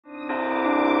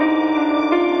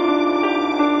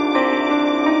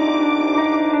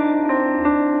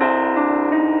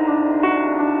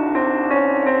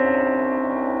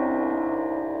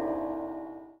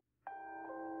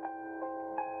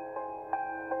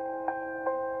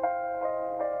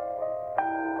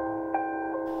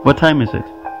What time is it?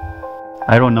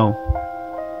 I don't know.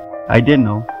 I did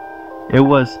know. It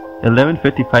was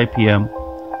 11:55 p.m.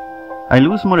 I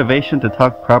lose motivation to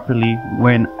talk properly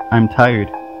when I'm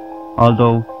tired,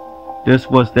 although this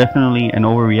was definitely an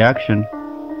overreaction.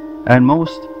 At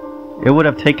most, it would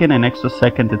have taken an extra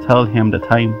second to tell him the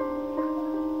time.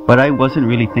 But I wasn't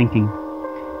really thinking.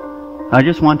 I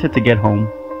just wanted to get home,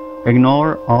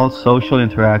 ignore all social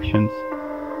interactions.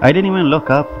 I didn't even look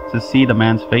up to see the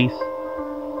man's face.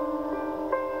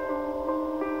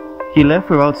 He left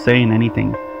without saying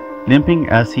anything, limping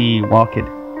as he walked,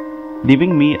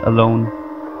 leaving me alone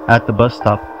at the bus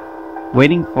stop,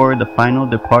 waiting for the final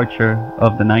departure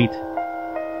of the night.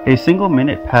 A single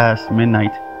minute past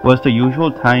midnight was the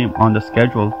usual time on the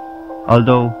schedule,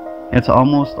 although it's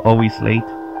almost always late,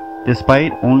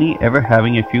 despite only ever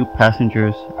having a few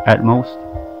passengers at most.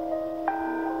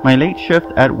 My late shift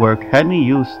at work had me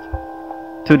used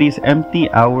to these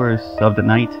empty hours of the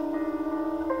night.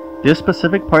 This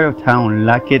specific part of town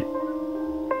lacked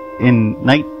in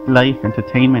nightlife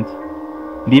entertainment,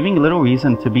 leaving little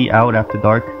reason to be out after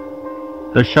dark.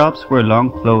 The shops were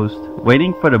long closed,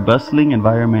 waiting for the bustling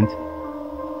environment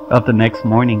of the next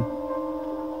morning.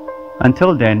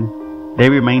 Until then, they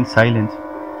remained silent.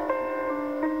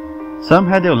 Some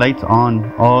had their lights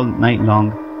on all night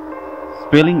long,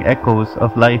 spilling echoes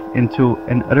of life into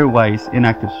an otherwise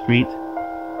inactive street.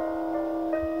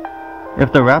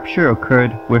 If the rapture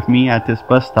occurred with me at this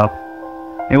bus stop,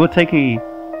 it would take a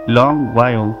long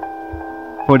while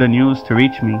for the news to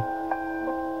reach me,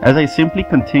 as I simply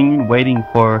continued waiting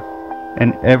for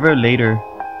an ever later,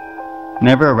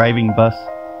 never arriving bus.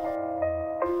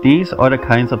 These are the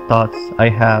kinds of thoughts I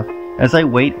have as I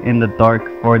wait in the dark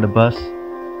for the bus.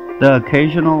 The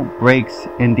occasional breaks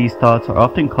in these thoughts are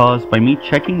often caused by me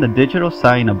checking the digital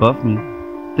sign above me,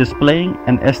 displaying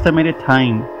an estimated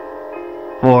time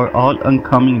for all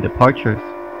oncoming departures,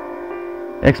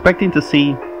 expecting to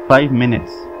see 5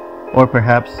 minutes, or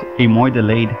perhaps a more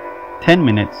delayed 10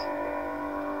 minutes.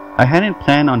 I hadn't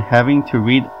planned on having to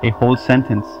read a whole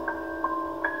sentence.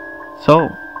 So,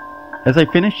 as I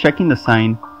finished checking the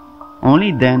sign,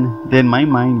 only then did my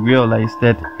mind realize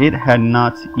that it had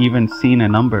not even seen a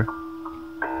number.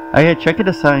 I had checked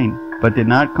the sign, but did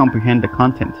not comprehend the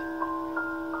content.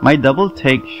 My double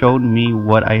take showed me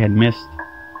what I had missed.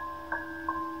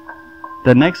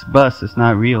 The next bus is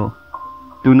not real.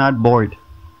 Do not board.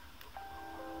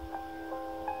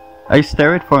 I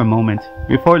stared for a moment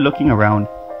before looking around.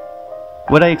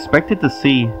 What I expected to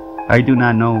see, I do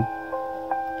not know.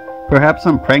 Perhaps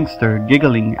some prankster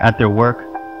giggling at their work,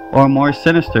 or more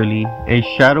sinisterly, a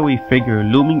shadowy figure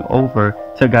looming over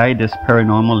to guide this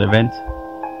paranormal event.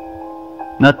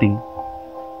 Nothing.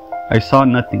 I saw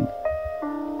nothing.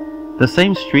 The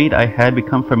same street I had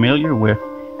become familiar with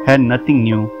had nothing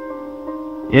new.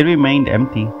 It remained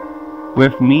empty,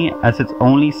 with me as its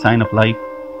only sign of life.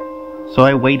 So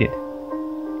I waited.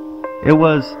 It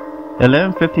was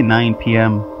 11:59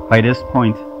 p.m. by this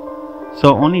point,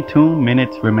 so only 2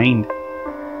 minutes remained.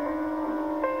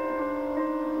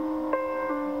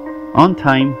 On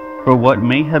time for what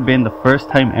may have been the first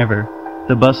time ever,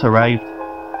 the bus arrived.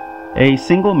 A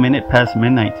single minute past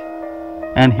midnight,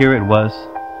 and here it was,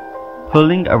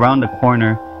 pulling around the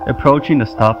corner, approaching the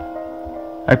stop.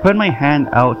 I put my hand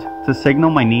out to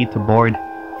signal my need to board,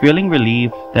 feeling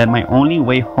relieved that my only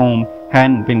way home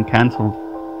hadn't been cancelled.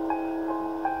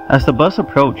 As the bus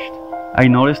approached, I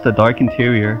noticed the dark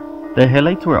interior. The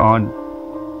headlights were on,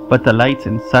 but the lights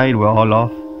inside were all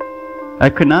off. I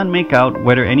could not make out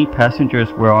whether any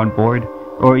passengers were on board,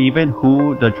 or even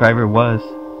who the driver was.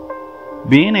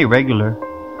 Being a regular,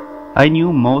 I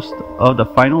knew most of the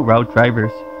final route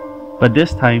drivers, but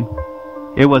this time,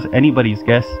 it was anybody's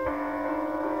guess.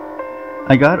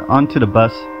 I got onto the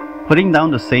bus, putting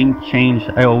down the same change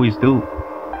I always do.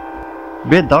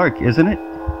 Bit dark, isn't it?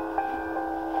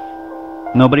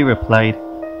 Nobody replied,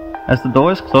 as the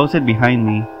doors closed behind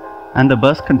me, and the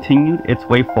bus continued its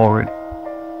way forward.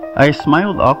 I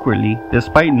smiled awkwardly,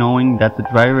 despite knowing that the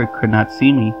driver could not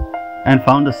see me, and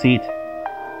found a seat.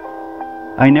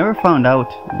 I never found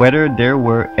out whether there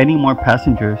were any more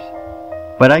passengers,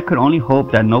 but I could only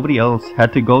hope that nobody else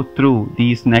had to go through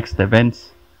these next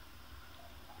events.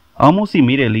 Almost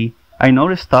immediately, I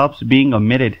noticed stops being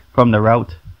omitted from the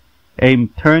route. A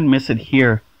turn missed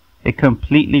here, a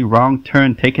completely wrong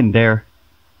turn taken there.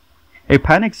 A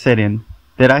panic set in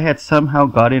that I had somehow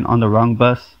gotten on the wrong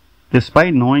bus,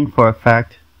 despite knowing for a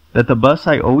fact that the bus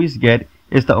I always get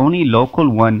is the only local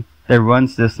one that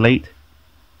runs this late.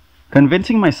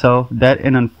 Convincing myself that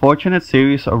an unfortunate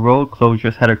series of road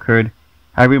closures had occurred,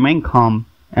 I remained calm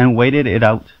and waited it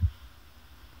out.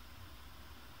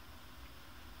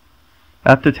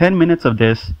 After 10 minutes of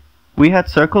this, we had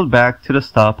circled back to the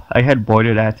stop I had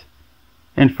boarded at.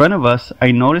 In front of us,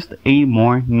 I noticed a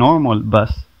more normal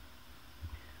bus.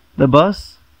 The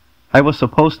bus I was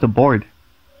supposed to board.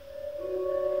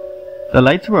 The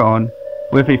lights were on,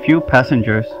 with a few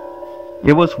passengers.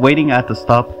 It was waiting at the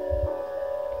stop.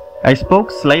 I spoke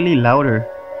slightly louder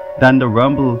than the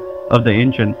rumble of the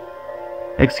engine.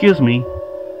 "Excuse me,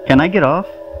 can I get off?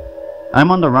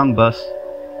 I'm on the wrong bus."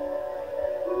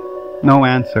 No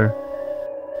answer.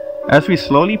 As we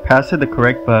slowly passed the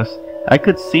correct bus, I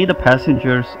could see the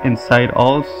passengers inside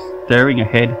all staring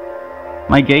ahead.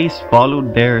 My gaze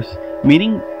followed theirs,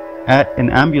 meeting at an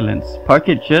ambulance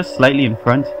parked just slightly in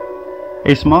front.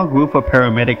 A small group of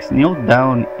paramedics kneeled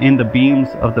down in the beams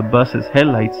of the bus's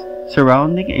headlights,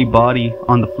 surrounding a body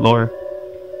on the floor.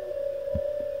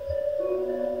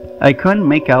 I couldn't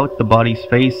make out the body's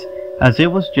face, as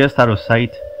it was just out of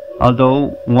sight,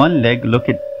 although one leg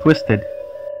looked twisted.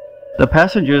 The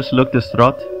passengers looked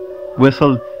distraught,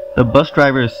 whistled. The bus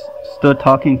drivers stood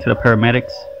talking to the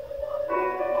paramedics.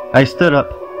 I stood up.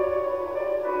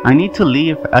 "I need to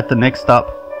leave at the next stop."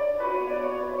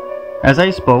 As I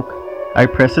spoke, I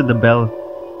pressed the bell,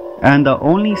 and the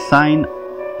only sign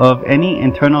of any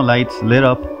internal lights lit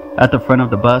up at the front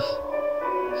of the bus.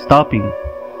 "Stopping."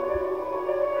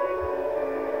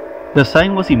 The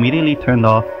sign was immediately turned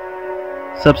off.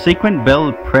 Subsequent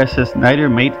bell presses neither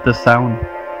made the sound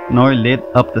nor lit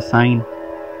up the sign.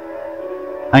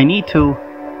 "I need to,"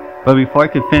 but before I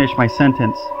could finish my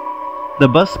sentence, the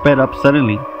bus sped up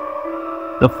suddenly,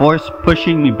 the force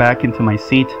pushing me back into my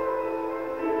seat.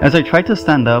 As I tried to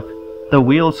stand up, the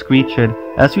wheels screeched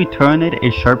as we turned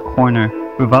a sharp corner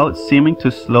without seeming to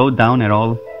slow down at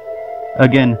all.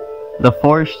 Again, the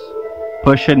force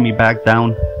pushed me back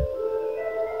down.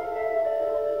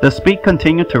 The speed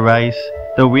continued to rise.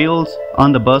 The wheels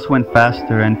on the bus went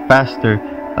faster and faster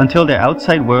until the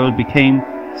outside world became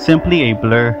simply a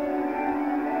blur.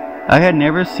 I had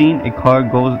never seen a car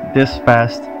go this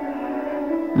fast,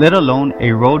 let alone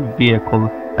a road vehicle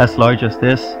as large as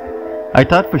this. I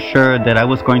thought for sure that I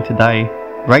was going to die,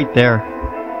 right there.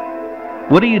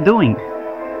 "What are you doing?"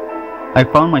 I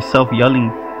found myself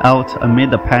yelling out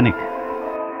amid the panic.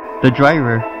 The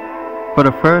driver, for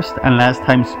the first and last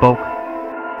time, spoke.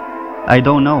 "I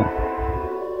don't know."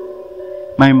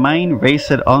 My mind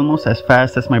raced almost as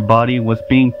fast as my body was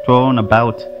being thrown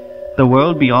about. The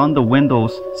world beyond the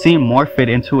windows seemed morphed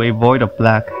into a void of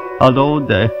black, although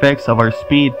the effects of our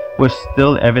speed were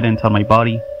still evident on my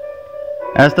body.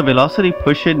 As the velocity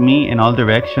pushed me in all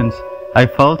directions, I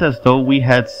felt as though we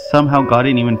had somehow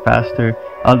gotten even faster,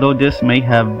 although this may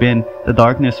have been the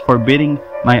darkness forbidding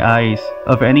my eyes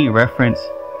of any reference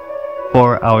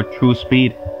for our true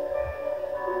speed.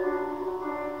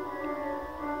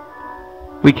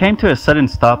 We came to a sudden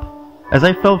stop. As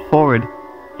I fell forward,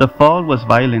 the fall was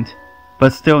violent,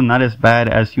 but still not as bad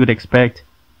as you'd expect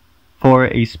for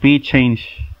a speed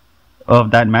change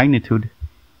of that magnitude.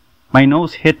 My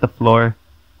nose hit the floor,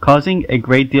 causing a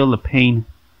great deal of pain.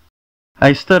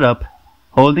 I stood up,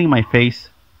 holding my face,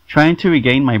 trying to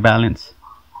regain my balance.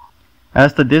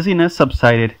 As the dizziness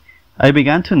subsided, I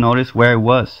began to notice where I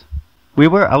was. We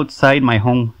were outside my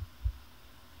home.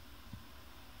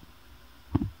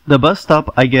 The bus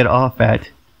stop I get off at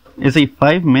is a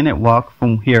 5-minute walk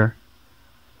from here.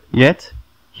 Yet,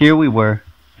 here we were,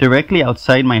 directly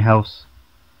outside my house.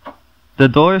 The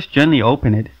doors gently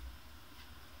opened.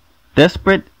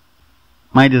 Desperate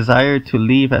my desire to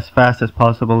leave as fast as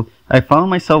possible, I found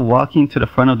myself walking to the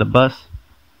front of the bus.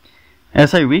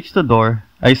 As I reached the door,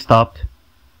 I stopped,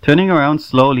 turning around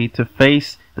slowly to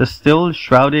face the still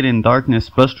shrouded in darkness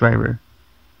bus driver.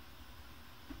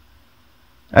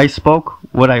 I spoke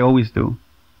what I always do.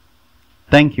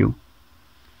 "Thank you."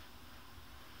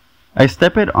 I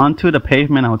stepped onto the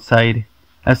pavement outside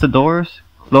as the doors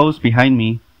closed behind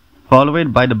me,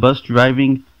 followed by the bus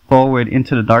driving forward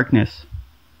into the darkness.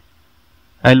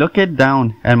 I looked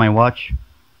down at my watch.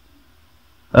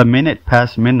 A minute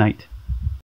past midnight.